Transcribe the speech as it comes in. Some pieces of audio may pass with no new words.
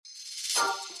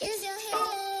Is your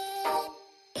healing?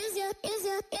 Is your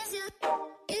healing?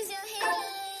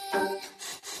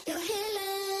 Your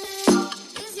healing?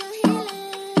 Is your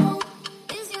healing?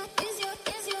 Is your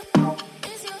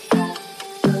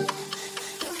healing?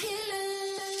 Your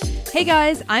healing? Hey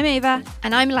guys, I'm Ava,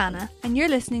 And I'm Alannah. and you're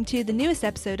listening to the newest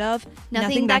episode of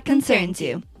Nothing That Concerns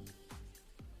You.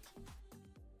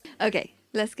 Okay,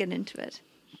 let's get into it.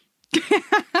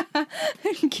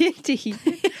 Giddy.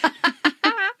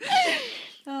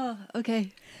 Oh,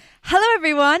 okay. Hello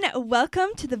everyone, welcome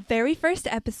to the very first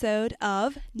episode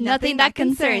of Nothing That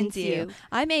Concerns You.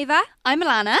 I'm Ava, I'm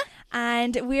Alannah.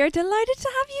 and we're delighted to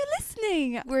have you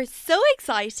listening. We're so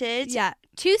excited. Yeah.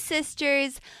 Two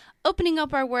sisters opening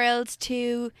up our world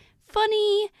to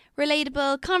funny,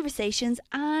 relatable conversations,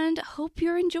 and hope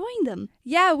you're enjoying them.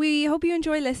 Yeah, we hope you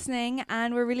enjoy listening,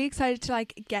 and we're really excited to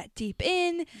get deep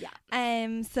in. Yeah.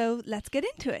 So let's get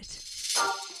into it. Is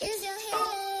your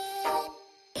healing?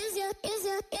 Is your healing?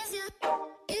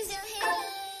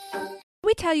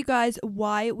 We tell you guys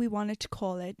why we wanted to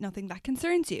call it Nothing That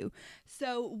Concerns You.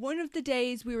 So one of the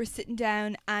days we were sitting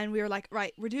down and we were like,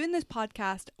 right, we're doing this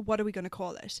podcast. What are we going to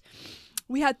call it?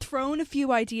 We had thrown a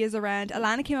few ideas around.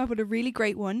 Alannah came up with a really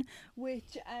great one,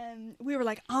 which we were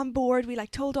like on board. We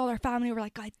told all our family, we were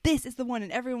like, guys, this is the one.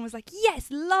 And everyone was like, yes,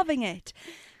 loving it.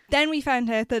 Then we found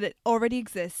out that it already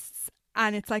exists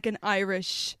and it's like an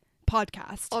Irish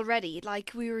podcast. Already,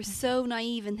 we were so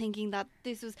naive in thinking that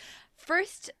this was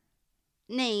first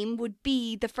name would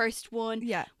be the first one.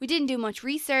 Yeah. We didn't do much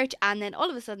research, and then all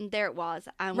of a sudden there it was,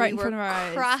 and Right we in were front of our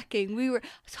eyes. cracking. I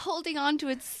was holding on to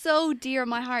it so dear in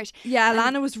my heart. Yeah,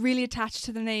 Alannah was really attached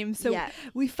to the name. So Yeah.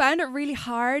 we found it really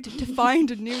hard to find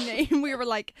a new name. We were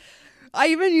like, I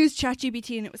even used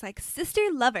ChatGPT and it was like, sister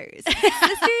lovers.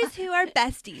 Sisters who are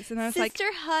besties. And I was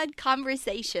Sisterhood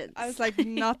conversations.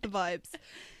 not the vibes.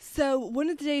 So one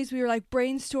of the days we were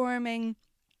brainstorming.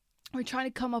 We're trying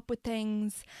to come up with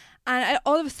things. And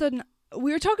all of a sudden,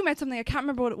 we were talking about something. I can't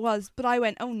remember what it was. But I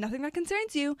went, oh, nothing that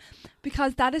concerns you.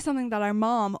 Because that is something that our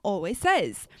mom always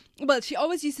says. Well, she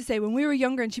always used to say when we were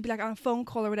younger and she'd be on a phone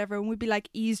call or whatever. And we'd be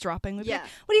eavesdropping. We'd be like,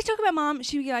 what are you talking about, Mom?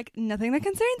 She'd be like, nothing that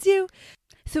concerns you.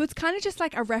 So it's kind of just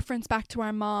a reference back to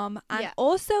our mom. And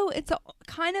also it's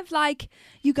kind of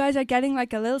you guys are getting a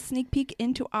little sneak peek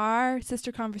into our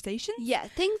sister conversations. Yeah,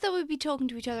 things that we'd be talking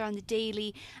to each other on the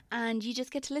daily, and you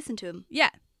just get to listen to them. Yeah,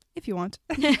 if you want.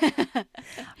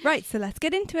 Right, so let's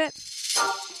get into it.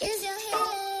 Is your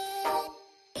healing?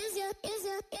 Is your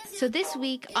So this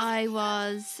week I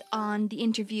was on the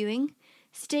interviewing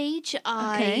stage. Okay.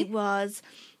 I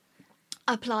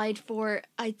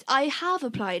have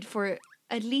applied for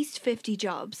at least 50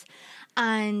 jobs,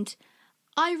 and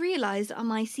I realised on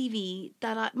my CV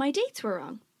that my dates were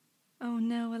wrong. Oh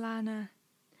no, Alannah.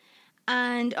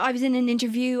 And I was in an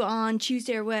interview on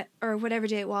Tuesday or whatever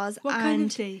day it was. What kind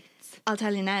of dates? I'll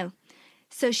tell you now.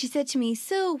 So she said to me,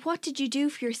 so what did you do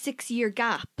for your 6-year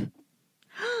gap? And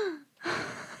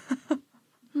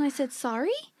I said,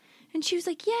 sorry? And she was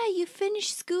like, yeah, you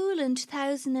finished school in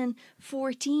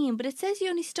 2014, but it says you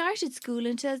only started school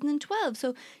in 2012.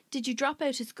 So did you drop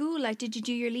out of school? Did you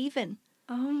do your leaving?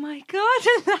 Oh my God,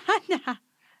 Alannah.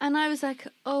 And I was like,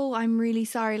 oh, I'm really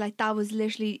sorry. That was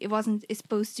literally, it was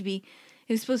supposed to be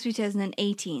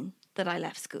 2018 that I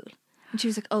left school. And she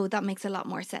was like, oh, that makes a lot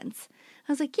more sense.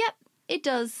 I was like, yep, it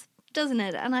does, doesn't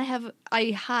it? And I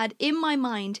had in my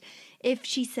mind, if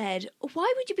she said,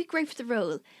 why would you be great for the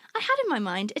role? I had in my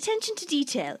mind attention to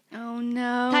detail. Oh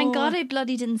no. Thank God I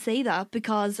bloody didn't say that,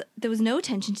 because there was no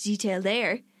attention to detail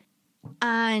there.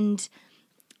 And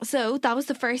so that was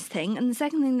the first thing. And the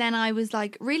second thing, then I was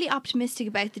really optimistic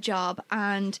about the job,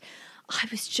 and I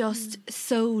was just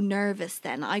so nervous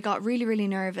then. I got really, really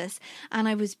nervous, and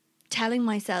I was telling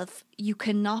myself, you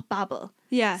cannot babble.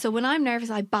 Yeah. So when I'm nervous,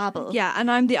 I babble. Yeah,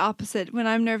 and I'm the opposite. When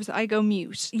I'm nervous, I go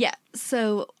mute. Yeah.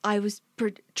 So I was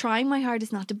trying my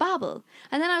hardest not to babble.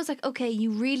 And then I was like, okay, you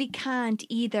really can't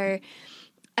either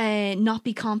not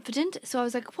be confident. So I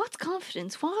was like, what's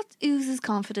confidence? What oozes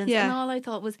confidence? Yeah. And all I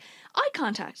thought was eye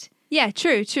contact. Yeah,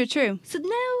 true. So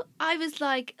now I was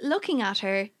looking at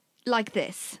her like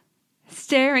this.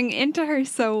 Staring into her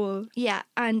soul. Yeah,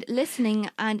 and listening,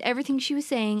 and everything she was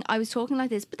saying, I was talking like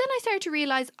this. But then I started to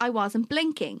realise I wasn't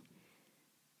blinking.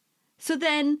 So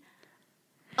then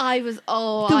I was,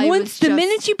 the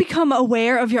minute you become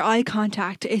aware of your eye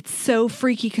contact, it's so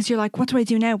freaky, because you're like, what do I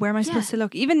do now? Where am I supposed to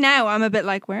look? Even now, I'm a bit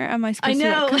where am I supposed to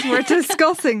look? Because we're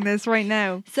discussing this right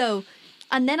now. So,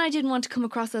 and then I didn't want to come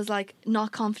across as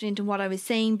not confident in what I was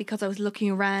saying, because I was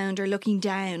looking around or looking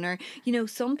down, or,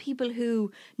 some people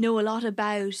who know a lot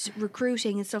about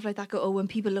recruiting and stuff like that go, oh, when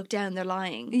people look down, they're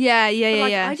lying. Yeah.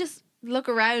 I just look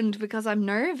around because I'm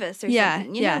nervous or Yeah,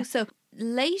 something, you yeah. know. So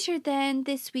later then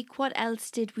this week, what else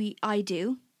did I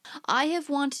do? I have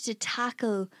wanted to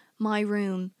tackle my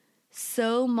room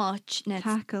so much. Now,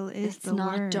 Tackle is it's the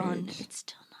not word. done. It's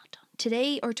still not done.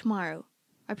 Today or tomorrow.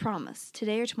 I promise.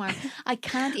 Today or tomorrow. I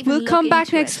can't even We'll look come back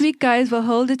into next it. week, guys. We'll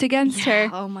hold it against Yeah,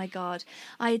 her. oh my God.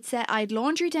 I'd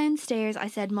laundry downstairs. I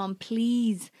said, Mom,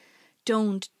 please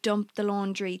don't dump the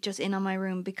laundry just in on my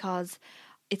room because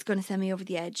it's going to send me over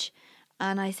the edge.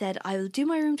 And I said, I will do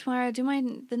my room tomorrow, I'll do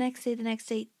mine the next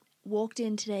day. Walked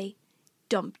in today,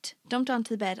 dumped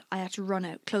onto the bed. I had to run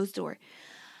out, close the door.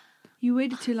 You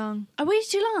waited too long. I waited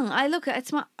too long.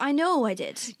 I know I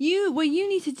did. What you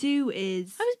need to do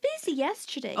is I was busy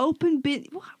yesterday. open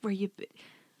bit. What were you?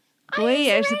 I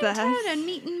Way was out of the around town house. and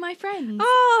meeting my friends.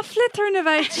 Oh, flithering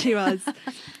about she was.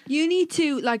 You need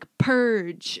to like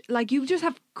purge. Like you just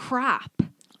have crap.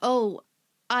 Oh,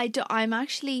 I'm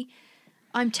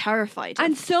terrified.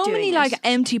 And of so doing many it. like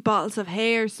empty bottles of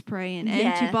hairspray and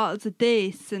empty Yeah. bottles of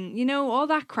this and all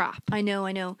that crap. I know.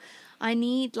 I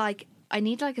need like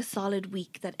a solid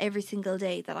week that every single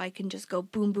day that I can just go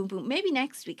boom, boom, boom. Maybe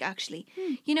next week actually.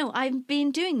 You know, I've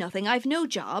been doing nothing. I've no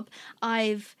job.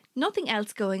 I've nothing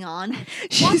else going on.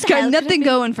 She's got nothing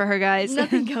going for her, guys.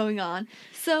 Nothing going on.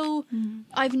 So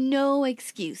I've no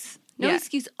excuse. No Yeah.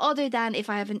 excuse other than if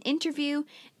I have an interview,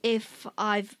 if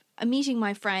I'm meeting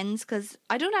my friends, because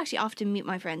I don't actually often meet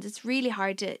my friends. It's really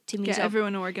hard to meet Get up.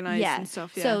 everyone organised and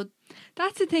stuff. Yeah. So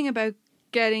That's the thing about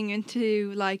getting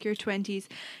into like your 20s.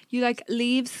 You like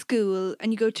leave school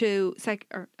and you go to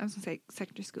secondary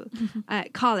school,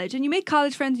 college, and you make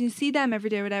college friends and you see them every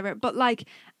day or whatever. But like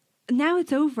now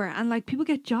it's over and like people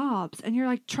get jobs and you're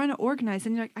like trying to organise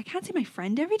and you're like, I can't see my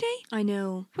friend every day. I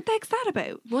know. What the heck's that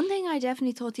about? One thing I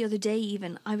definitely thought the other day,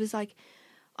 even, I was like,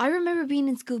 I remember being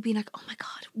in school being like, oh my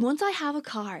God, once I have a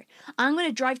car, I'm going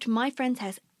to drive to my friend's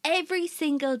house every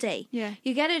single day. Yeah.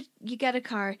 You get a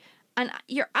car and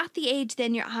you're at the age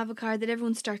then you have a car that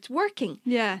everyone starts working.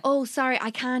 Yeah. Oh, sorry,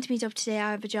 I can't meet up today.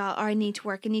 I have a job or I need to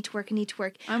work.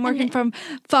 I'm working from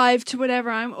 5 to whatever.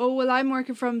 I'm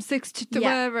working from 6 to Yeah.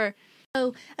 whatever.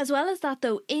 So, as well as that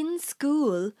though, in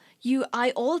school,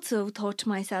 I also thought to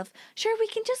myself, sure, we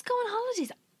can just go on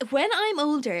holidays. When I'm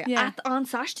older, Yeah. on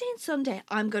Saturday and Sunday,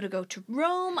 I'm going to go to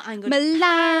Rome. I'm going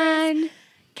Milan.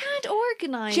 can't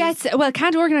organise. Jets. Well,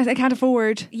 can't organise. I can't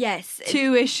afford. Yes.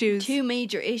 Two issues. Two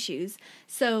major issues.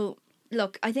 So,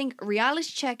 look, I think reality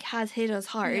check has hit us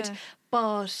hard, Yeah.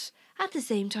 but at the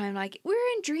same time, like, we're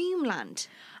in dreamland.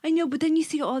 I know, but then you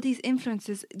see all these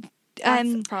influences.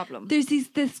 That's a problem. There's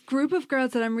this group of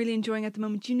girls that I'm really enjoying at the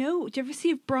moment. Do you ever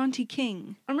see Bronte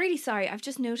King? I'm really sorry. I've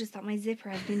just noticed that my zipper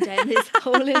has been down this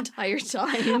whole entire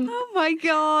time. Oh my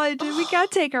God, we can't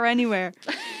take her anywhere.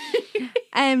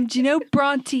 Do you know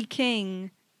Bronte King?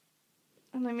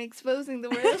 And I'm exposing the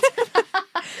world.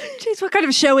 Jeez, what kind of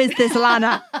a show is this,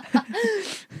 Alannah?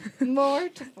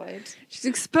 Mortified. She's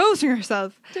exposing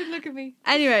herself. Don't look at me.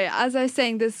 Anyway, as I was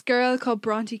saying, this girl called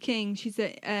Bronte King, she's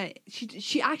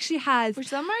she actually has Was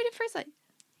that Married at First Sight?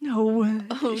 no.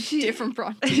 Oh, different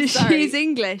Bronte. Sorry. She's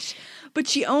English, but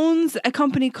she owns a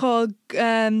company called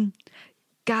Girls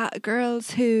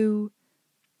Who.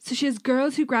 So she has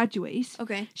girls who graduate.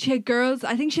 Okay. She had girls.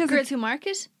 I think she has Girls Who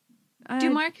Market? Do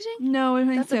marketing? No, I don't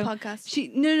think That's so. a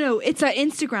podcast. No, it's an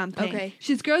Instagram thing. Okay.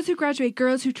 She's girls who graduate,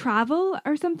 girls who travel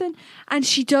or something, and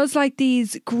she does like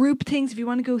these group things. If you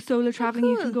want to go solo traveling,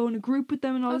 you cool. can go in a group with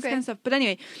them and all this Okay. kind of stuff. But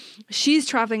anyway, she's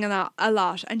traveling a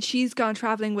lot, and she's gone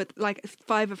traveling with like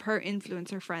 5 of her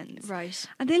influencer friends. Right.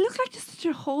 And they look like just such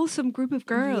a wholesome group of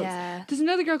girls. Yeah. There's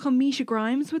another girl called Misha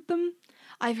Grimes with them.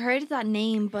 I've heard of that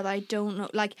name, but I don't know.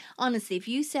 Like, honestly, if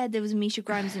you said there was Misha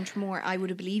Grimes in Tremor, I would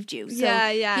have believed you. So,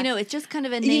 Yeah. You know, it's just kind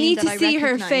of a name You need that to I see her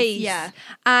recognise. face. Yeah.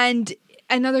 And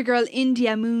another girl,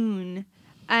 India Moon.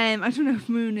 I don't know if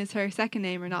Moon is her second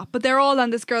name or not, but they're all on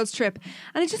this girl's trip.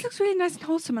 And it just looks really nice and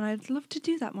wholesome, and I'd love to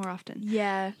do that more often.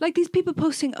 Yeah. Like these people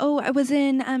posting, oh, I was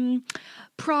in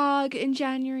Prague in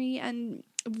January and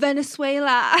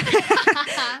Venezuela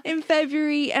in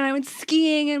February, and I went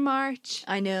skiing in March.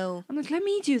 I know. I'm like, let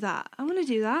me do that. I want to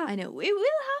do that. I know. It will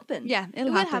happen. Yeah, It it'll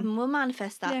will happen. happen. We'll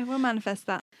manifest that. Yeah, we'll manifest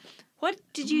that. What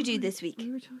did you do this week? We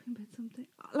were talking about something.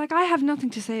 Like, I have nothing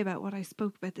to say about what I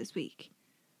spoke about this week.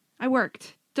 I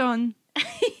worked. Done.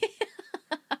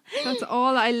 That's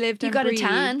all I lived You and got a breathed.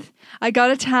 tan? I got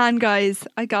a tan, guys.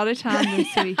 I got a tan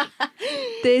this week.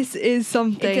 This is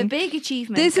something. It's a big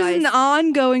achievement, This guys. is an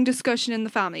ongoing discussion in the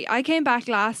family. I came back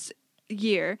last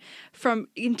year from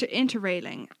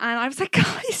interrailing, and I was like,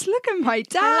 guys, look at my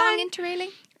tan. How long interrailing?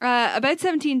 About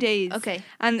 17 days. Okay.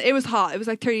 And it was hot. It was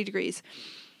like 30 degrees.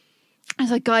 I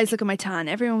was like, guys, look at my tan.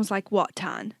 Everyone was like, what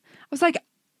tan? I was like,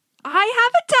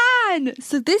 I have a tan.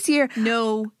 So this year,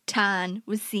 No tan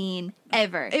was seen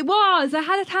ever. it was. I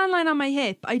had a tan line on my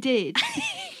hip. I did.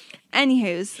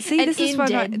 Anywho, see, An this is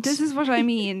what I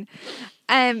mean.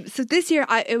 So this year,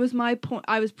 it was my point.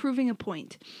 I was proving a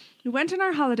point. We went on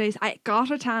our holidays. I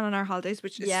got a tan on our holidays,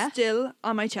 which is still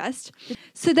on my chest.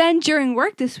 So then during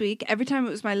work this week, every time it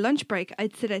was my lunch break,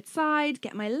 I'd sit outside,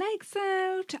 get my legs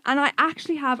out, and I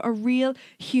actually have a real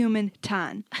human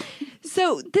tan.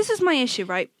 So this is my issue,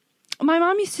 right? My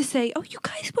mom used to say, oh, you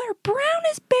guys were brown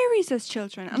as berries as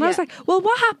children. And I was like, well,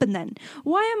 what happened then?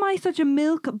 Why am I such a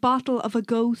milk bottle of a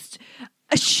ghost,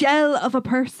 a shell of a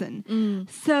person?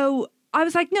 So I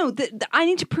was like, no, I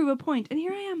need to prove a point. And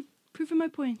here I am, proving my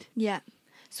point. Yeah.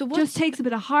 So what Just takes a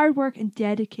bit of hard work and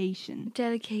dedication.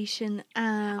 dedication?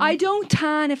 I don't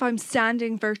tan if I'm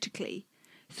standing vertically.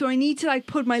 So I need to like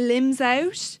put my limbs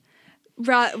out.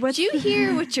 Do you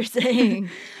hear what you're saying?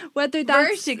 Whether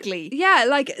that's Vertically. Yeah,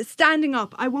 like standing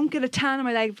up. I won't get a tan on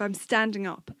my leg if I'm standing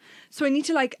up. So I need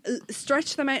to like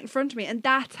stretch them out in front of me, and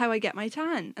that's how I get my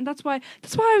tan. And that's why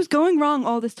I was going wrong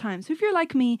all this time. So if you're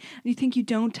like me and you think you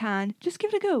don't tan, just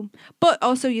give it a go. But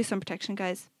also use sun protection,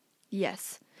 guys.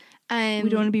 Yes. We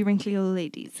don't want to be wrinkly old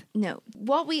ladies. No.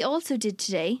 What we also did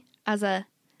today, as a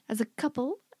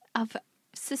couple of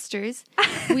sisters,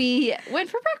 we went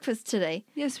for breakfast today.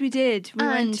 Yes, we did. We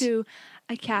And- went to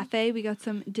a cafe. We got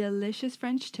some delicious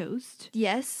French toast.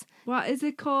 Yes. What is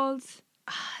it called?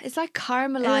 It's like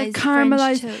caramelized,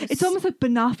 Caramelized. French toast. It's almost like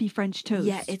banoffee French toast.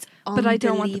 Yeah, it's But I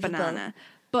don't want the unbelievable. banana.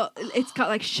 But it's got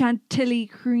like chantilly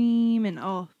cream and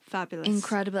fabulous.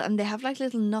 Incredible. And they have like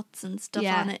little nuts and stuff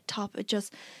Yeah. on it top. It's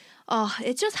just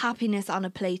happiness on a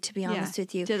plate, to be honest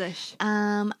with you. Delish.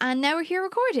 And now we're here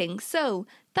recording. So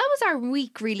that was our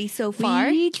week really so far.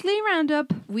 Weekly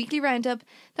roundup. Weekly roundup.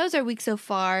 That was our week so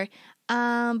far.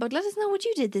 But let us know what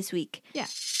you did this week. Yeah.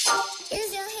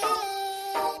 Is your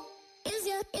head? Is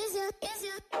your head?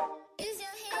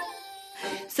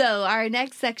 So our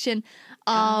next section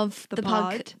of the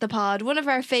the pod, one of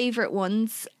our favourite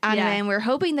ones, and we're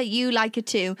hoping that you like it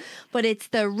too. But it's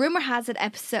the Rumour Has It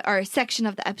episode or section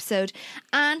of the episode,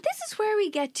 and this is where we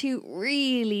get to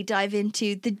really dive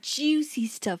into the juicy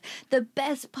stuff, the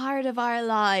best part of our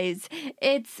lives.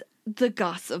 It's the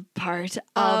gossip part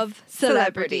of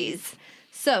celebrities.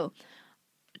 So.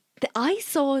 I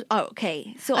saw. Oh,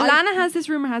 okay. So Alannah has this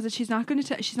rumor has it. She's not going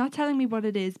to. She's not telling me what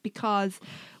it is because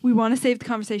we want to save the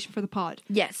conversation for the pod.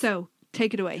 Yes. So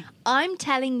take it away. I'm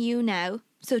telling you now.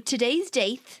 So today's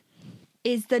date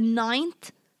is the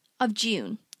 9th of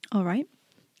June. All right.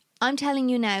 I'm telling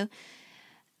you now.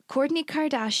 Kourtney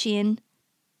Kardashian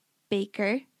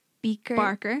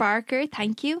Barker,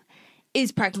 thank you,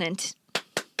 is pregnant.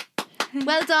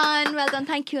 Well done.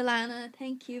 Thank you, Alannah.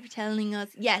 Thank you for telling us.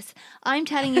 Yes, I'm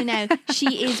telling you now,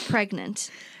 she is pregnant.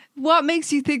 What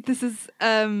makes you think this is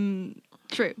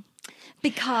true?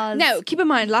 Because Now, keep in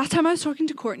mind, last time I was talking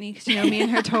to Kourtney, because you know me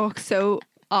and her talk so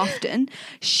often,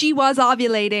 she was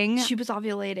ovulating. she was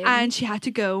ovulating. And she had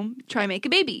to go try and make a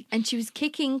baby. And she was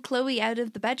kicking Chloe out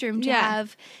of the bedroom to Yeah.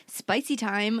 have spicy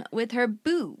time with her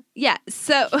boo. Yeah,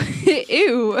 so,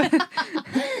 ew.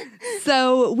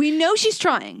 So, we know she's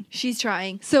trying. She's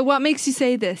trying. So, what makes you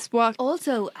say this? What?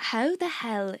 Also, how the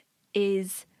hell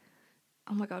is,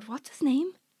 oh my God, what's his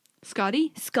name?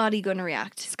 Scotty? Scotty going to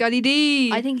react? Scotty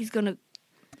D. I think he's going to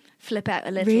flip out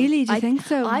a little. Really? Do you think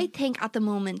so? I think at the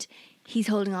moment he's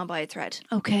holding on by a thread.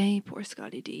 Okay, poor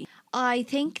Scotty D. I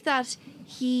think that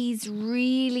he's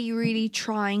really, really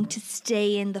trying to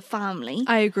stay in the family.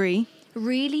 I agree.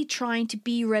 Really trying to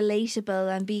be relatable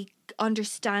and be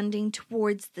understanding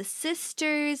towards the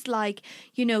sisters, like,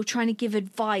 you know, trying to give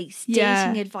advice,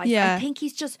 dating advice. yeah. I think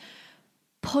he's just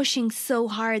pushing so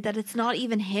hard that it's not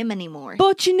even him anymore.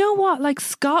 But you know what? Like,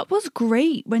 Scott was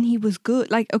great when he was good.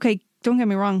 Like, okay, don't get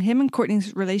me wrong. Him and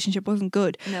Kourtney's relationship wasn't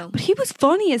good. No. But he was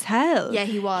funny as hell. Yeah,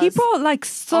 he was. He brought like he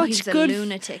such was a good...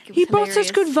 lunatic. It was He brought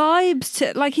such good hilarious. vibes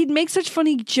to... Like, he'd make such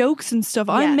funny jokes and stuff.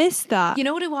 I Yeah. miss that. You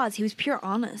know what it was? He was pure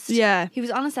honest. Yeah. He was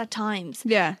honest at times.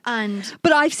 Yeah. And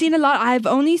But I've seen a lot. I've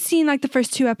only seen like the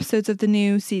first 2 episodes of the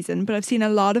new season, but I've seen a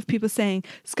lot of people saying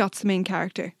Scott's the main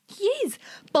character he is.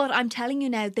 But I'm telling you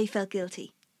now, they felt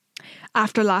guilty.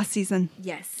 after last season.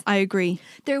 Yes. I agree.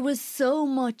 There was so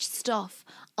much stuff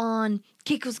on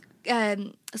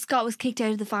Scott was kicked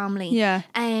out of the family. Yeah.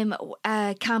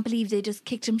 Can't believe they just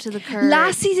kicked him to the curb.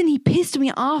 Last season he pissed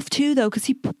me off too though, because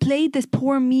he played this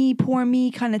poor me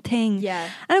kind of thing. Yeah.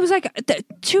 And I was like,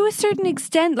 to a certain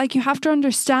extent, like, you have to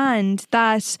understand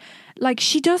that, like,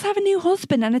 she does have a new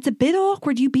husband and it's a bit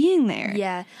awkward you being there.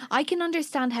 Yeah, I can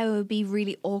understand how it would be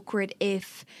really awkward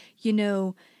if, you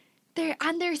know, they're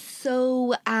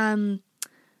so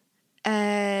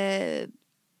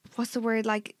what's the word,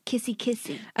 like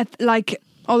kissy Like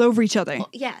all over each other. Oh,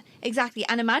 yeah, exactly.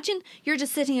 And imagine you're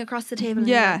just sitting across the table and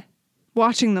Yeah.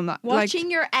 Watching them.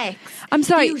 watching your ex. I'm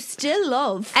sorry. You still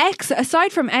love. Ex,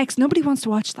 aside from ex, nobody wants to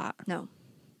watch that. No.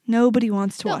 Nobody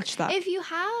wants to Look, watch that. If you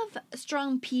have a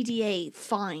strong PDA,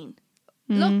 fine.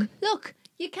 Mm. Look,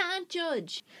 you can't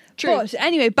judge. True. But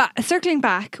anyway, circling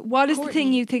back, what is the thing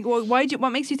Courtney. you think? What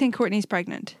makes you think Courtney's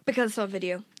pregnant? Because I saw a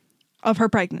video. Of her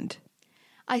pregnant?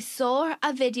 I saw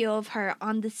a video of her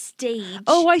on the stage.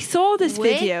 Oh, I saw this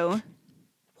With- video.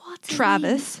 What's his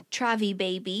Travis. name? Travie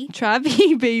baby.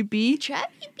 Travie baby.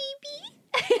 Travie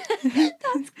baby.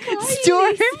 That's Kylie.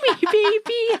 Stormy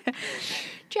baby.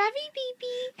 Travie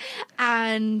baby.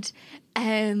 And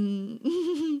and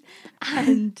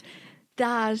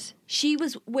that she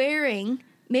was wearing,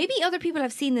 maybe other people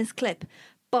have seen this clip,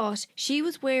 but she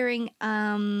was wearing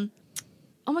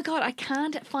oh my god, I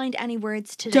can't find any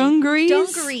words today.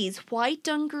 Dungarees? White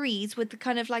dungarees with the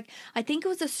kind of like, I think it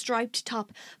was a striped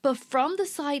top, but from the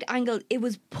side angle it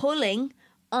was pulling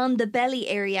on the belly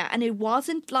area, and it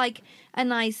wasn't like a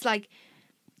nice like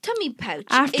tummy pouch.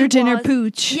 After It dinner was-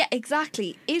 pooch. Yeah,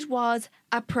 exactly. It was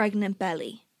a pregnant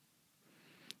belly.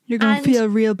 You're going to And- feel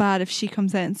real bad if she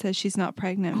comes out and says she's not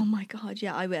pregnant. Oh my god,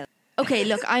 yeah, I will. Okay,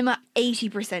 look, I'm at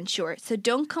 80% sure. So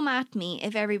don't come at me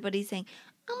if everybody's saying,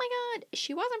 "Oh my god,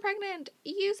 she wasn't pregnant.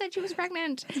 You said she was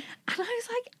pregnant." And I was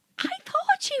like, I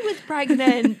thought she was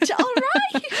pregnant. All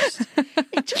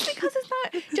right. Just because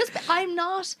it's not, I'm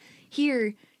not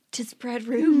here to spread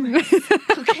rumors.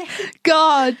 Okay.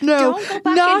 God, no. Don't go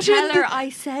back not and tell in her the, I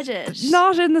said it.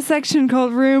 Not in the section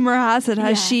called Rumour Has It.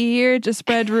 Has Yeah. she here to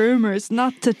spread rumours?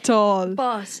 Not at all.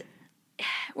 But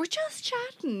we're just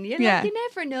chatting. You know, Yeah. you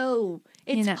never know.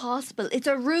 It's know. possible. It's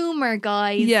a rumor,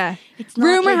 guys. Yeah. It's not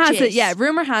Rumour has legit. it. Yeah,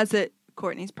 rumour has it.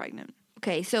 Courtney's pregnant.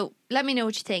 Okay, so let me know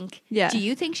what you think. Yeah. Do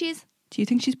you think she's? Do you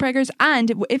think she's preggers?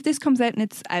 And if this comes out and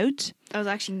it's out, I was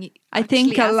actually. I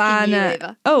think asking you, Alannah.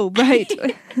 Ava. Oh, right.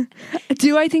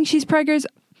 Do I think she's preggers?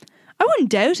 I wouldn't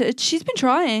doubt it. She's been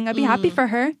trying. I'd be happy for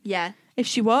her Yeah. if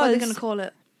she What are was. they going to call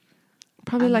it?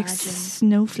 Probably like Imagine.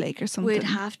 Snowflake or something. We'd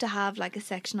have to have like a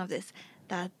section of this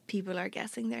that people are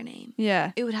guessing their name.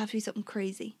 Yeah, It would have to be something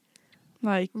crazy.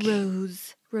 like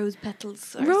Rose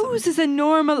petals. Or Rose is a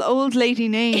normal old lady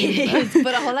name. It is,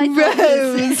 but all I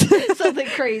thought was something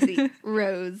crazy.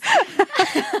 Rose.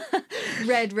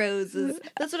 Red roses.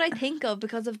 That's what I think of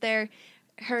because of her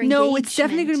No, it's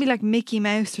definitely going to engagement. be like Mickey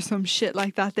Mouse or some shit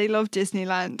like that. They love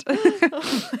Disneyland.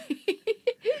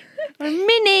 Or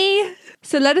Minnie.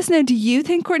 So let us know, do you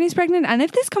think Courtney's pregnant? And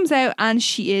if this comes out and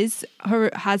she has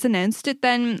announced it,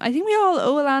 then I think we all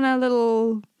owe Alannah a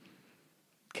little...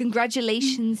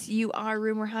 Congratulations, you are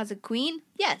rumor has a queen.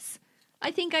 Yes,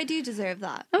 I think I do deserve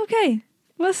that. Okay,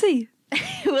 we'll see.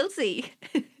 We'll see.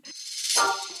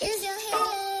 Is your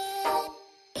head?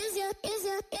 Is your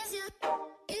head?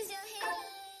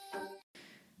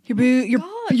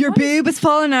 God, Your what is- boob is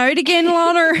falling out again,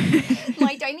 Lana.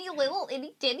 My tiny little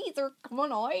itty titties are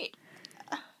coming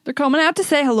out. They're coming out to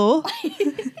say hello.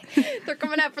 They're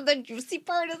coming out for the juicy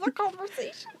part of the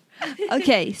conversation.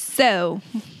 Okay, so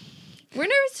We're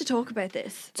nervous to talk about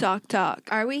this. talk.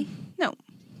 Are we? No.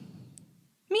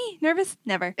 Me? Nervous?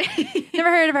 Never. Never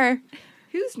heard of her.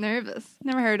 Who's nervous?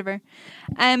 Never heard of her.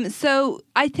 So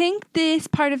I think this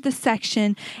part of the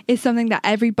section is something that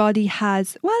everybody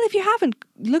has. Well, if you haven't,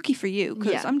 lucky for you,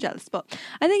 because Yeah. I'm jealous. But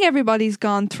I think everybody's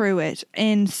gone through it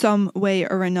in some way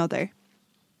or another.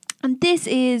 And this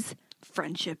is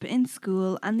friendship in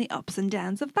school and the ups and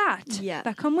downs of that Yeah.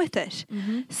 that come with it.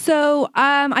 So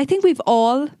I think we've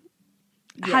all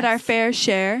had our Yes. fair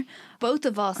share. Both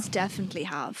of us definitely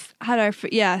have. Had our A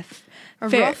fair,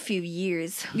 rough few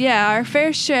years. yeah, our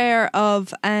fair share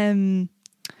of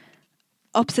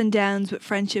ups and downs with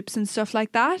friendships and stuff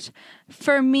like that.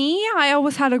 For me, I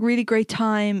always had a really great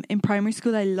time in primary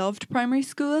school. I loved primary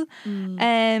school.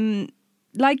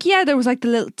 Like, yeah, there was like the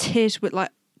little tit with like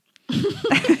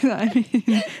I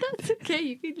mean, That's okay,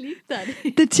 you can leave that.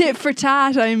 the tit for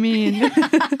tat, I mean,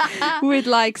 with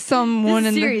like someone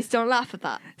in Serious, don't laugh at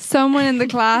that. someone in the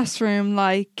classroom,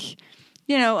 like,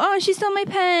 you know, oh, she stole my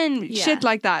pen, Yeah. shit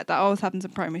like that. That always happens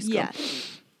in primary school. Yeah.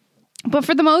 But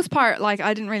for the most part, like,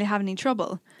 I didn't really have any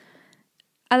trouble.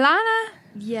 Alannah?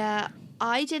 Yeah,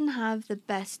 I didn't have the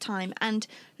best time. And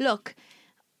look,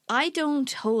 I don't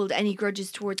hold any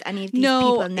grudges towards any of these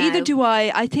No, people now. either do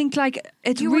I. I think like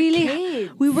it's You were really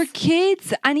kids. we were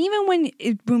kids, and even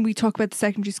when we talk about the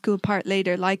secondary school part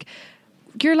later, like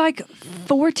you're like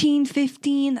 14,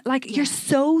 15, like you're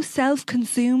so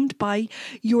self-consumed by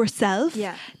yourself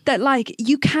Yeah. that like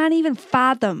you can't even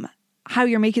fathom how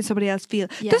you're making somebody else feel.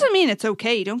 Yeah. Doesn't mean it's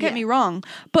okay, don't get Yeah. me wrong,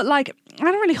 but like I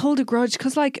don't really hold a grudge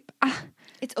because like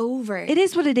It's over. it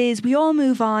is what it is. We all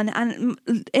move on, and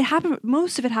it happened.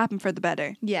 Most of it happened for the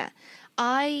better. Yeah.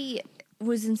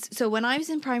 So when I was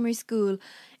in primary school,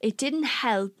 it didn't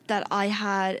help that I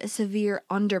had a severe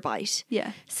underbite.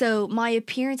 Yeah. So my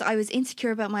appearance, I was insecure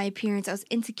about my appearance. I was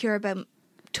insecure about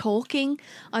talking.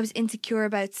 I was insecure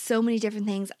about so many different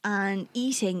things, and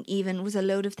eating even was a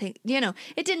load of things. You know,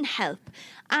 it didn't help.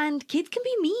 And kids can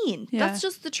be mean. Yeah. That's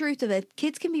just the truth of it.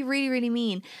 Kids can be really, really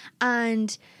mean.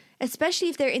 And especially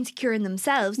if they're insecure in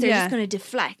themselves, they're Yeah. just going to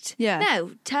deflect. Yeah.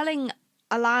 Now, telling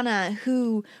Alannah,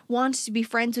 who wanted to be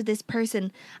friends with this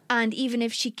person, and even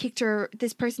if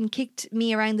this person kicked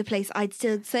me around the place, I'd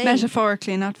still say,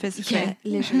 Metaphorically, not physically. yeah,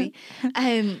 literally,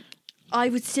 I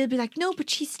would still be like, no, but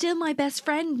she's still my best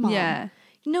friend, Mom. Yeah.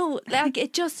 No, like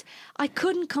I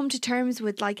couldn't come to terms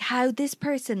with like how this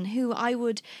person who I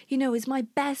would, is my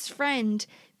best friend,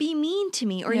 be mean to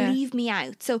me or Yeah. leave me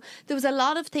out. So there was a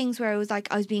lot of things where I was like,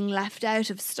 I was being left out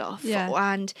of stuff. Yeah.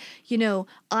 And,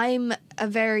 I'm a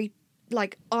very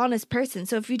like honest person.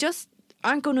 So if you just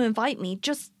aren't going to invite me,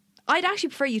 I'd actually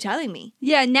prefer you telling me.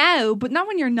 Yeah, now, but not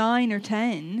when you're 9 or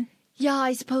 10. Yeah,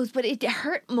 I suppose, but it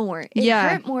hurt more. It Yeah.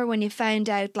 hurt more when you found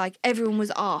out like everyone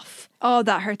was off. Oh,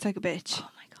 that hurts like a bitch. Oh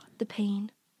my God, the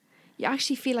pain. You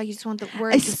actually feel like you just want the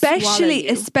world to swallow Especially,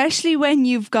 you. especially when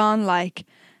you've gone like,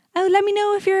 oh, let me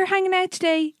know if you're hanging out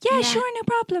today. Yeah, Yeah. sure, no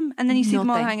problem. And then you see them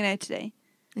all Nothing. hanging out today.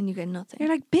 And you get nothing. You're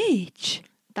like, bitch,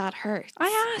 That hurts.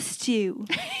 I asked you.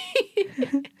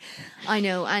 I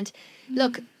know. And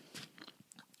look,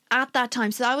 at that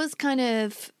time, so that was kind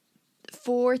of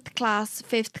 4th class,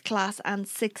 5th class, and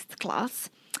 6th class.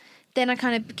 Then I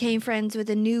kind of became friends with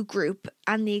a new group,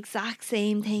 and the exact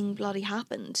same thing bloody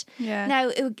happened. Yeah.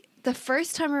 Now, the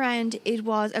first time around, it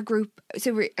was a group,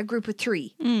 so we're a group of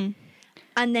 3.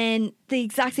 And then the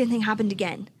exact same thing happened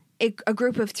again, a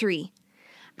group of 3.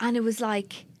 And it was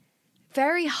like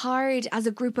very hard as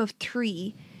a group of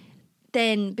 3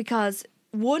 then, because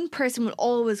one person will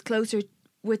always closer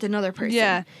with another person.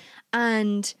 Yeah.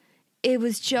 And it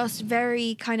was just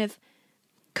very kind of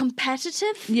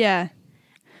competitive. Yeah.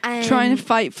 And Trying to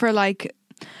fight for like,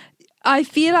 I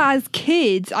feel as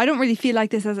kids, I don't really feel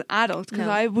like this as an adult because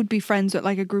No. I would be friends with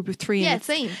like a group of 3. Yeah, and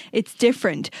same. It's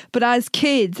different. But as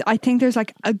kids, I think there's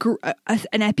like an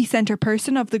epicenter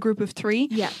person of the group of 3.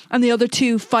 Yeah. And the other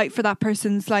 2 fight for that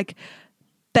person's like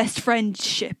best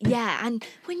friendship. Yeah, and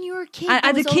when you were a kid, And it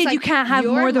as a was always kid, like, you can't have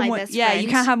 "You're more than my one. best Yeah, you friend."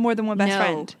 can't have more than one best No.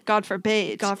 friend. God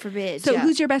forbid. God forbid. So yeah.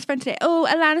 who's your best friend today? Oh,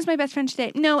 Alannah's my best friend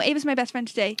today. No, Ava's my best friend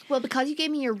today. Well, because you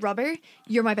gave me your rubber,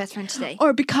 you're my best friend today.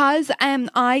 Or because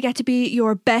I get to be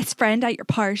your best friend at your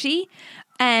party,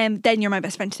 then you're my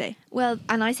best friend today. Well,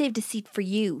 and I saved a seat for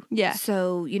you. Yeah.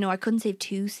 So, I couldn't save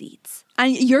 2 seats.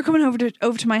 And you're coming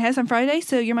over to my house on Friday,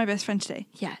 so you're my best friend today.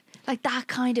 Yeah. Like that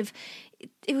kind of,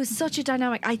 it was such a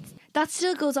dynamic. That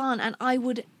still goes on, and I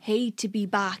would hate to be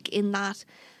back in that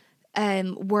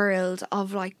world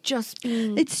of like just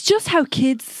being. It's just how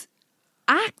kids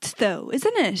act, though,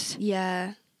 isn't it?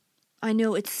 Yeah. I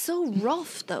know, it's so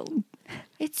rough though.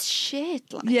 It's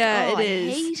shit. Like, Yeah, oh, it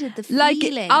is. I hated the Like,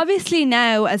 feeling. obviously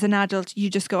now as an adult, you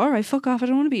just go, all right, fuck off. I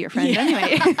don't want to be your friend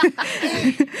anyway.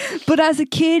 But as a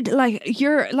kid, like,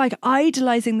 you're like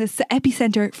idolizing this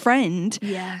epicenter friend.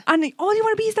 Yeah. And like, all you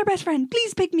want to be is their best friend.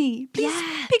 Please pick me. Please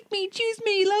Yeah. pick me, choose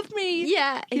me, love me.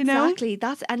 Yeah, You know? exactly.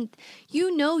 And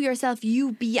you know yourself,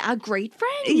 you be a great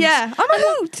friend. Yeah. I'm a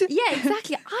hoot. Yeah,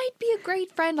 exactly. I'd be a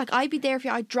great friend. Like, I'd be there for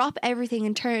you. I'd drop everything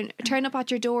and turn up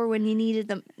at your door when you needed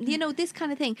them. This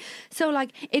kind of thing. So,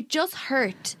 like, it just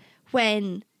hurt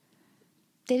when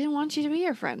they didn't want you to be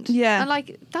your friend. Yeah. And,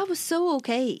 like, that was so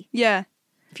okay. Yeah.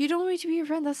 If you don't want me to be your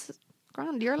friend, that's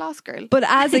grand. You're a lost girl. But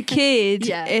as a kid,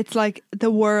 Yeah. it's like the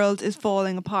world is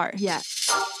falling apart. Yeah.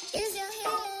 Is your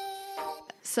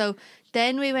head? So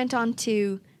then we went on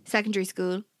to secondary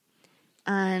school,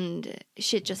 and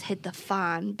shit just hit the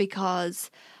fan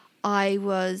because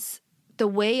the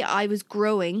way I was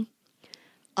growing,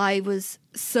 I was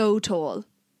so tall.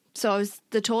 So I was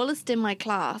the tallest in my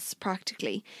class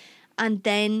practically. And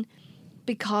then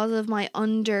because of my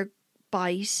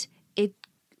underbite,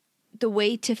 the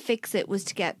way to fix it was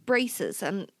to get braces,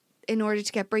 and in order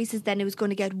to get braces, then it was going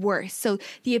to get worse. So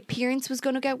the appearance was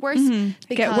going to get worse.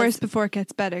 Get worse before it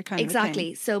gets better, kind of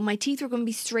Exactly. So my teeth were going to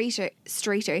be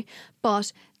straighter,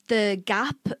 but the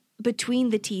gap between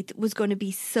the teeth was going to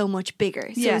be so much bigger.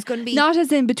 So it was going to be not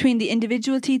as in between the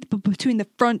individual teeth, but between the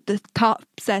front, the top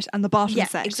set, and the bottom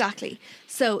set. Exactly.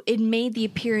 So it made the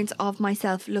appearance of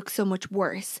myself look so much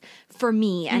worse for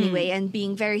me anyway, and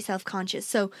being very self-conscious.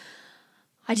 So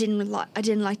I didn't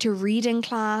like to read in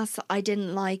class. I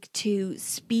didn't like to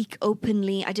speak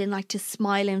openly. I didn't like to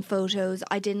smile in photos.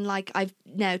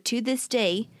 Now to this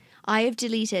day, I have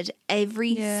deleted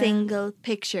every single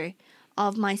picture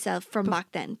of myself from back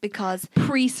then because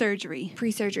Pre-surgery,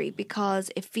 because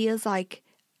it feels like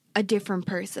a different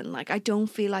person. Like I don't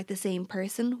feel like the same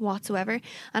person whatsoever,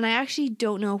 and I actually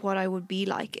don't know what I would be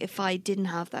like if I didn't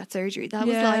have that surgery. That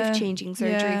was life-changing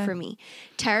surgery for me.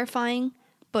 Terrifying,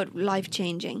 but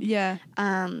life-changing. Yeah.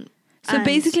 So and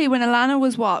basically, when Alannah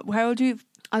was what? How old were you?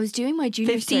 I was doing my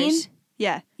junior 15? cert.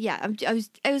 Yeah.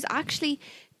 I was actually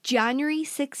January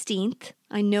 16th.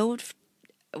 I know it,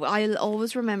 I'll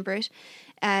always remember it.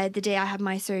 The day I had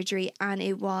my surgery, and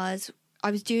I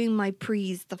was doing my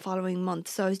pre's the following month,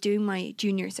 so I was doing my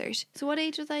junior cert. So what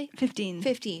age was I? 15.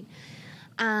 15.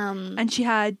 And she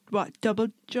had what? Double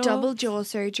jaw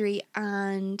surgery,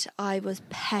 and I was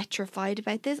petrified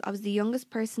about this. I was the youngest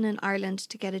person in Ireland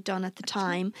to get it done at the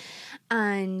time,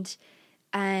 and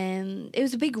it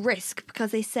was a big risk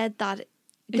because they said that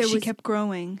if she kept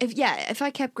growing. If I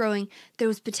kept growing, there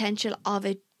was potential of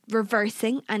it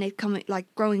reversing and it coming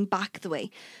growing back the way.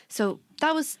 So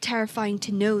that was terrifying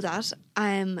to know that.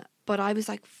 But I was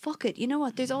like, fuck it. You know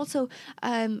what? There's also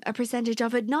a percentage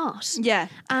of it not. Yeah.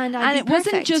 And it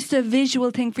wasn't just a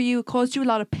visual thing for you. It caused you a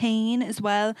lot of pain as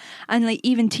well. And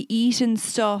even to eat and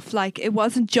stuff, it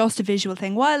wasn't just a visual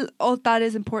thing. While all that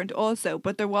is important also,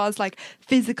 but there was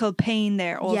physical pain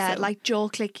there also. Yeah, jaw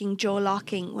clicking, jaw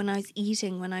locking when I was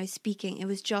eating, when I was speaking. It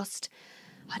was just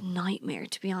a nightmare,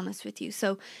 to be honest with you.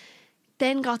 So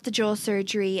then got the jaw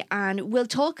surgery, and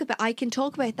I can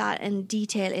talk about that in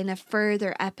detail in a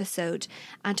further episode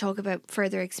and talk about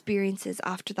further experiences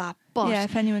after that. But yeah,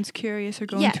 if anyone's curious or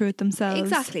going through it themselves.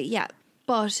 Exactly, yeah.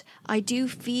 But I do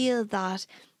feel that,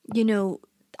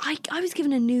 I was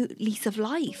given a new lease of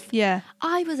life. Yeah.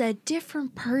 I was a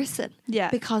different person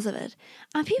because of it.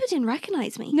 And people didn't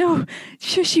recognise me. No.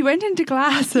 She went into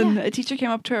class and a teacher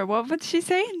came up to her. What was she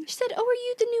saying? She said, "Oh, are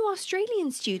you the new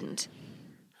Australian student?"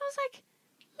 I was like,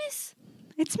 "Miss,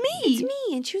 it's me." It's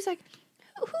me. And she was like,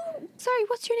 who? Sorry,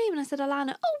 what's your name? And I said,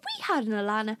 Alannah. Oh, we had an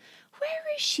Alannah.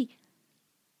 Where is she?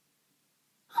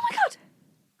 Oh my God.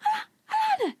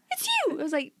 Alannah, it's you. I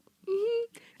was like,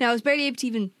 Now I was barely able to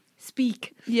even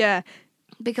speak. Yeah.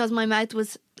 Because my mouth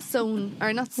was sewn,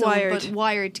 or not sewn, but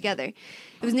wired together.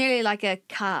 It was nearly like a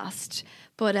cast.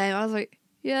 But I was like,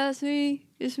 yeah, it's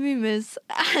me, miss.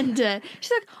 And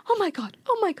she's like, oh my God.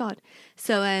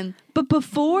 So, but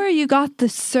before you got the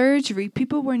surgery,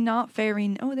 people were not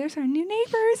very. Oh, there's our new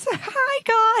neighbours.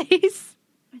 Hi, guys.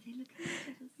 Are they looking at us?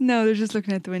 No, they're just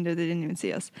looking at the window. They didn't even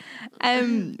see us.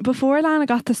 Before Alannah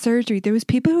got the surgery, there was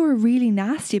people who were really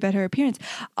nasty about her appearance.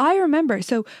 I remember.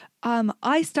 So,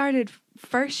 I started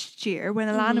first year when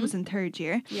Alannah was in third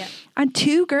year. Yeah. And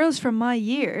two girls from my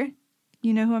year,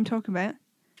 you know who I'm talking about?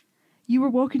 You were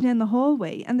walking down the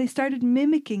hallway and they started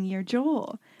mimicking your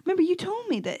jaw. Remember, you told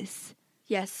me this.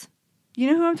 Yes. You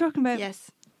know who I'm talking about?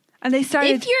 Yes. And they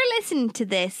started... If you're listening to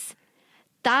this,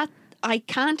 that I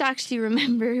can't actually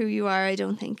remember who you are, I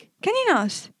don't think. Can you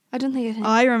not? I don't think I can.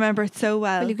 I remember it so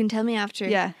well. Well, you can tell me after.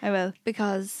 Yeah, I will.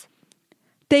 Because...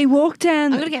 They walked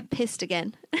down... I'm going to get pissed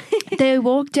again. They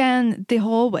walked down the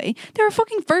hallway. They were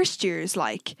fucking first years,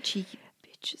 Cheeky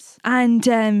bitches. And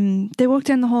they walked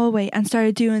down the hallway and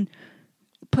started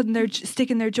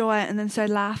sticking their jaw out and then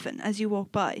started laughing as you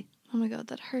walk by. Oh my God,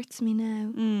 that hurts me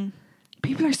now.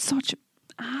 People are such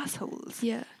assholes.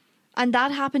 Yeah. And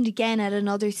that happened again at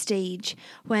another stage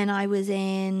when I was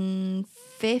in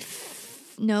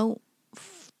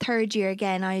third year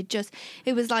again.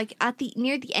 It was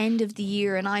near the end of the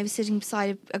year, and I was sitting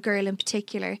beside a girl in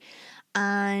particular,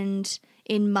 and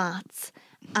in maths,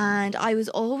 and I was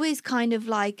always kind of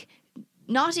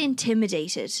not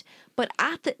intimidated, but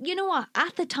at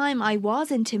the time I was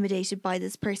intimidated by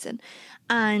this person.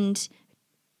 And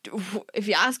if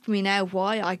you ask me now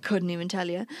why, I couldn't even tell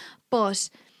you. But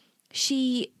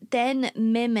she then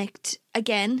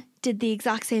did the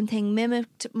exact same thing,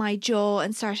 mimicked my jaw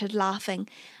and started laughing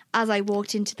as I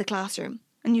walked into the classroom.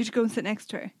 And you had to go and sit next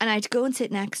to her. And I had to go and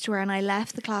sit next to her, and I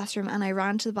left the classroom and I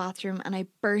ran to the bathroom and I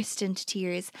burst into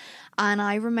tears. And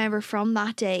I remember from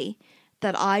that day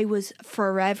that I was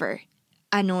forever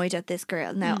annoyed at this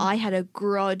girl. Now, I had a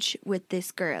grudge with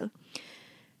this girl.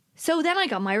 So then I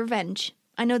got my revenge.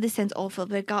 I know this sounds awful,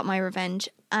 but I got my revenge.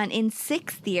 And in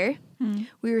 6th year,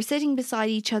 we were sitting beside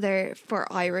each other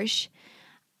for Irish.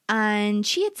 And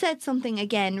she had said something,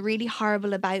 again, really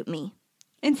horrible about me.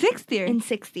 In 6th year? In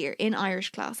 6th year, in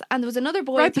Irish class. And there was another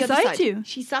boy Right at the other beside side. you?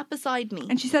 She sat beside me.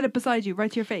 And she said it beside you,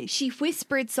 right to your face. She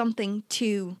whispered something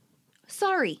to...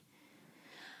 Sorry.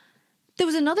 There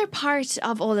was another part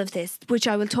of all of this, which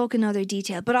I will talk in other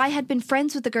detail. But I had been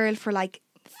friends with the girl for like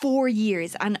 4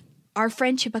 years. And our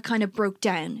friendship had kind of broke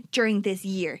down during this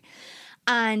year.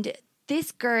 And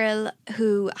this girl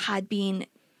who had been...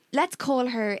 Let's call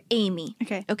her Amy.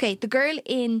 Okay. The girl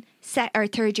in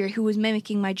 3rd year who was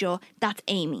mimicking my jaw, that's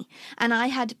Amy. And I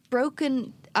had a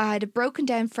broken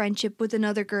down friendship with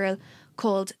another girl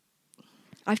called,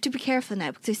 I have to be careful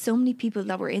now because there's so many people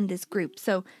that were in this group.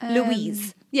 So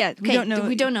Louise. Yeah, we don't know.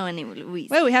 We don't know any Louise.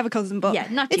 Well, we have a cousin, but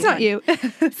yeah, it's not you.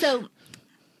 So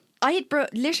I had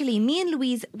literally, me and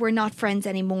Louise were not friends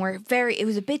anymore. It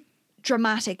was a bit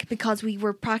dramatic because we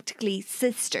were practically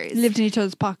sisters. Lived in each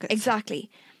other's pockets. Exactly.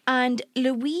 And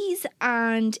Louise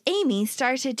and Amy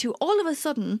started to all of a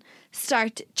sudden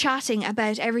start chatting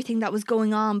about everything that was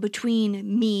going on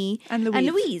between me and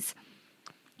Louise.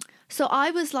 So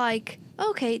I was like,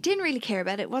 okay, didn't really care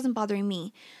about it. It wasn't bothering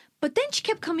me. But then she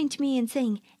kept coming to me and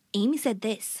saying, Amy said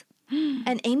this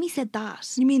and Amy said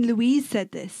that. You mean Louise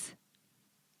said this?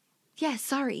 Yeah,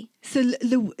 sorry. So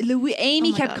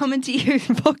Amy my kept God. coming to you.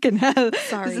 Fucking hell.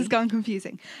 Sorry. This has gone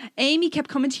confusing. Amy kept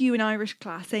coming to you in Irish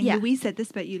class saying, Yeah. Louise said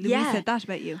this about you. Louise Yeah. said that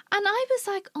about you. And I was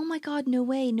like, oh my God, no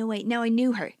way. Now I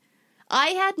knew her. I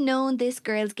had known this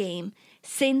girl's game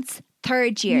since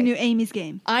 3rd year. You knew Amy's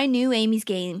game. I knew Amy's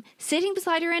game. Sitting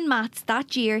beside her in maths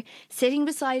that year, sitting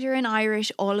beside her in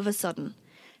Irish all of a sudden.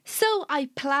 So I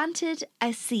planted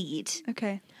a seed.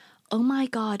 Okay. Oh my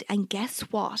God, and guess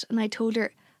what? And I told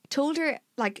her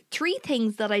like 3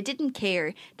 things that I didn't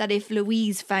care that if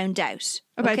Louise found out.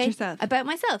 About okay? yourself. About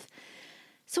myself.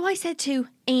 So I said to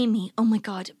Amy, oh my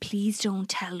God, please don't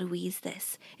tell Louise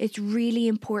this. It's really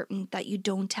important that you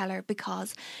don't tell her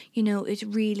because, you know, it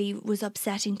really was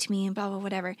upsetting to me and blah, blah,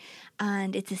 whatever.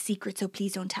 And it's a secret, so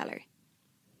please don't tell her.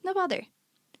 No bother.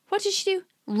 What did she do?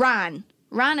 Ran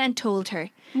and told her.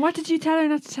 What did you tell her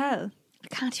not to tell?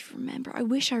 I can't even remember. I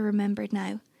wish I remembered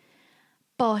now.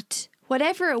 But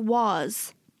whatever it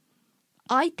was,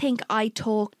 I think I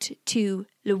talked to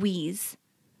Louise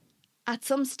at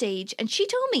some stage and she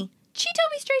told me straight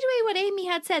away what Amy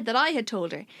had said that I had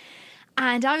told her.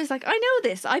 And I was like, I know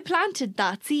this. I planted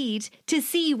that seed to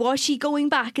see, was she going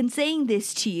back and saying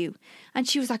this to you? And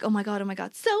she was like, oh my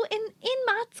God. So in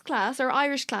maths class or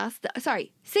Irish class,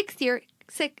 6th year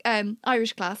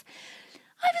Irish class,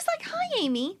 I was like, hi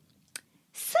Amy.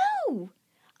 So,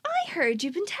 I heard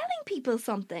you've been telling people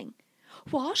something.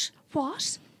 What? Oh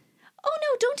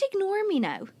no, don't ignore me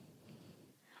now.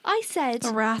 I said...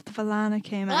 The wrath of Alannah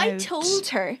came out. I told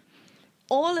her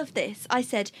all of this. I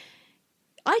said,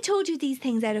 I told you these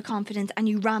things out of confidence and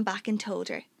you ran back and told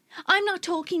her. I'm not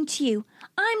talking to you.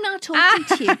 And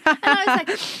I was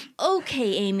like,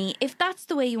 okay, Amy, if that's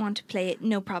the way you want to play it,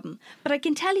 no problem. But I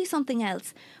can tell you something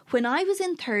else. When I was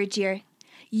in 3rd year,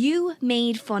 you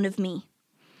made fun of me.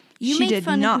 She did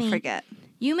not forget.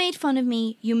 You made fun of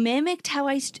me. You mimicked how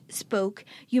I spoke.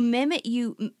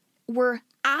 You were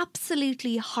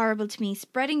absolutely horrible to me,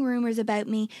 spreading rumours about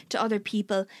me to other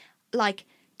people. Like,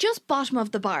 just bottom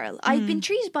of the barrel. I've been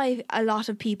treated by a lot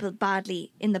of people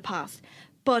badly in the past.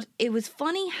 But it was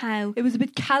funny how... It was a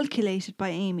bit calculated by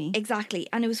Amy. Exactly.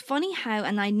 And it was funny how,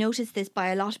 and I noticed this by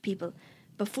a lot of people,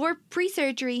 before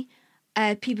pre-surgery,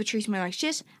 people treated me like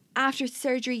shit. After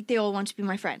surgery, they all want to be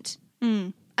my friend.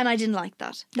 And I didn't like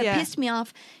that. That pissed me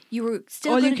off. You were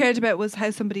still... All you cared about was how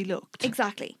somebody looked.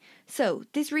 Exactly. So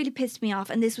this really pissed me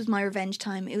off, and this was my revenge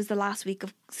time. It was the last week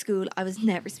of school. I was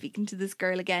never speaking to this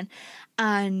girl again.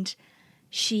 And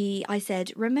I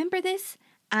said, remember this?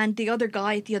 And the other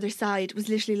guy at the other side was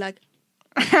literally like...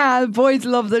 Boys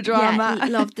love the drama. Yeah,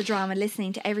 he loved the drama,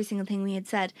 listening to every single thing we had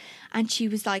said. And she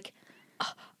was like...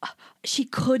 she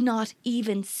could not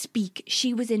even speak.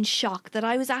 She was in shock that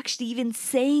I was actually even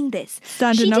saying this.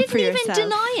 Standing up for yourself. She didn't even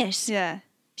deny it. Yeah.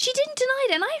 She didn't deny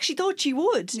it, and I actually thought she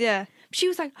would. Yeah. She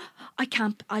was like,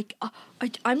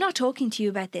 I'm not talking to you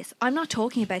about this. I'm not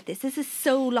talking about this. This is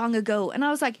so long ago. And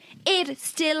I was like, it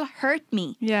still hurt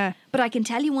me. Yeah. But I can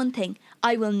tell you one thing.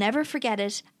 I will never forget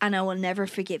it, and I will never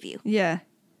forgive you. Yeah.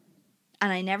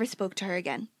 And I never spoke to her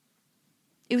again.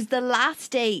 It was the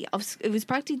last day it was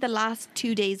practically the last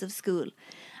 2 days of school.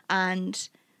 And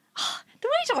the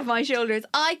weight off my shoulders.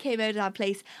 I came out of that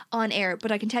place on air,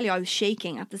 but I can tell you I was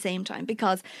shaking at the same time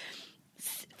because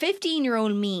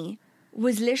 15-year-old me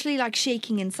was literally like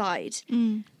shaking inside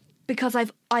because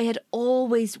I had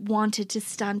always wanted to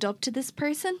stand up to this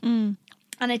person.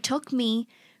 And it took me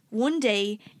one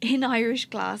day in Irish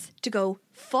class to go,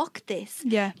 fuck this.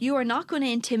 Yeah. You are not going to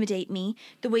intimidate me.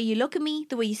 The way you look at me,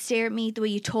 the way you stare at me, the way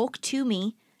you talk to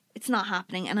me, it's not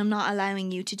happening. And I'm not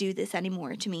allowing you to do this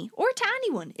anymore to me or to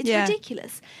anyone. It's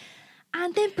ridiculous.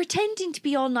 And then pretending to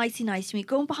be all nicey nice to me,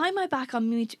 going behind my back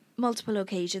on multiple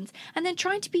occasions, and then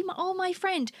trying to be all my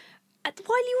friend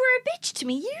while you were a bitch to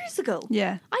me years ago.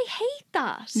 Yeah. I hate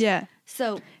that. Yeah.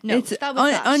 So, no, It's that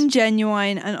was that.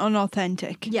 ungenuine and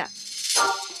unauthentic. Yeah.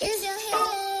 Is your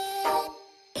head?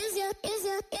 Is your head?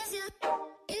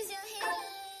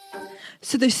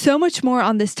 So there's so much more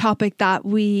on this topic that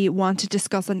we want to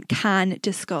discuss and can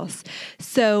discuss.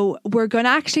 So we're going to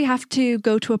actually have to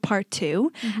go to a part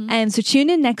 2. And so tune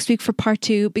in next week for part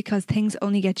 2 because things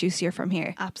only get juicier from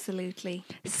here. Absolutely.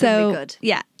 It's So gonna be good.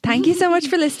 yeah, thank you so much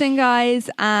for listening, guys,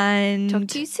 and Talk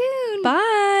to you soon.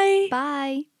 bye.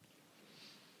 Bye.